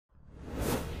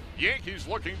Yankees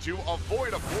looking to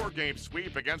avoid a 4-game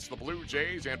sweep against the Blue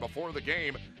Jays, and before the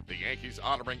game, the Yankees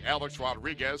honoring Alex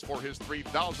Rodriguez for his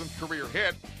 3,000th career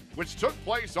hit, which took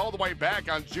place all the way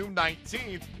back on June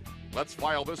 19th. Let's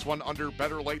file this one under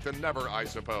better late than never, I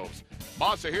suppose.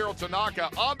 Masahiro Tanaka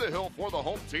on the hill for the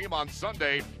home team on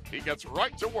Sunday. He gets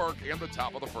right to work in the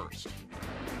top of the first.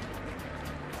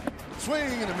 Swing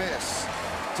and a miss.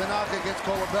 Tanaka gets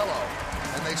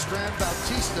Colabello, and they strand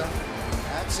Bautista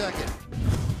at second.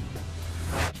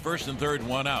 First and third,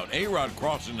 one out. A-Rod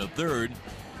crossing to third.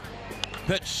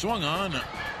 Pitch swung on, a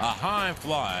high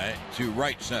fly to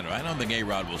right center. I don't think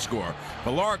A-Rod will score.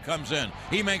 Pilar comes in.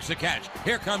 He makes the catch.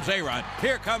 Here comes A-Rod.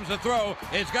 Here comes the throw.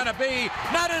 It's going to be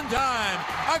not in time.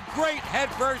 A great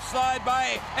headfirst slide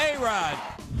by A-Rod.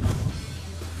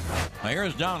 Now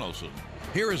here's Donaldson.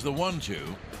 Here is the 1-2.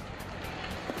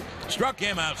 Struck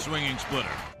him out swinging splitter.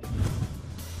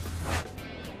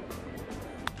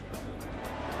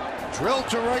 Drilled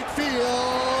to right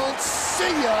field.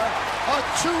 See ya! A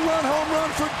 2-run home run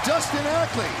for Dustin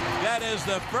Ackley. That is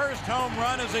the first home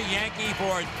run as a Yankee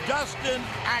for Dustin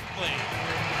Ackley.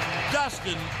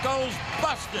 Dustin goes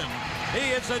bustin'. He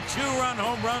hits a 2-run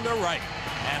home run to right.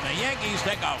 And the Yankees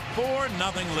take a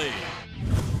 4-0 lead.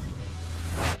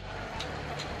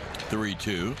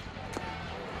 3-2.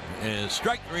 Is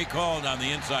strike three called on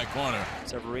the inside corner.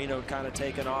 Severino kind of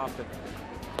taken off. And,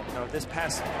 you know, this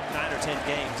past 9 or 10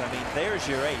 games, I mean, there's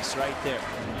your ace right there.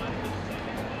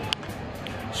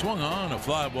 Swung on, a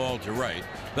fly ball to right.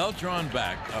 Beltran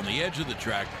back on the edge of the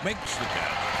track, makes the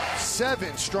catch.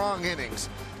 7 strong innings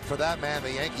for that man,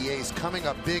 the Yankee ace, coming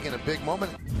up big in a big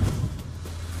moment.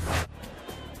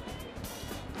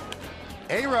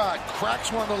 A-Rod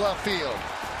cracks one to left field.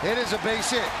 It is a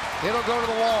base hit. It'll go to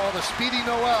the wall. The speedy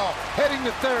Noel heading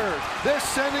to third. They're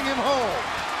sending him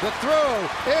home. The throw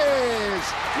is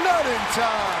not in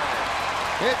time.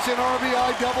 It's an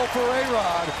RBI double for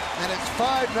A-Rod, and it's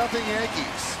 5-0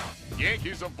 Yankees.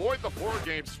 Yankees avoid the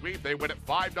 4-game sweep. They win at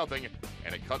 5-0,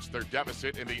 and it cuts their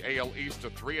deficit in the AL East to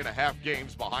 3.5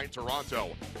 games behind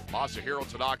Toronto. Masahiro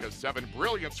Tanaka, 7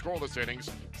 brilliant scoreless innings,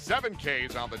 7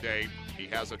 Ks on the day. He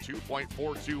has a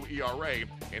 2.42 ERA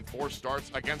in 4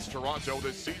 starts against Toronto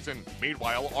this season.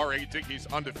 Meanwhile, R.A. Dickey's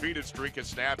undefeated streak is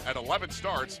snapped at 11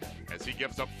 starts as he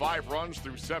gives up 5 runs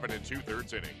through 7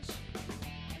 2/3 innings.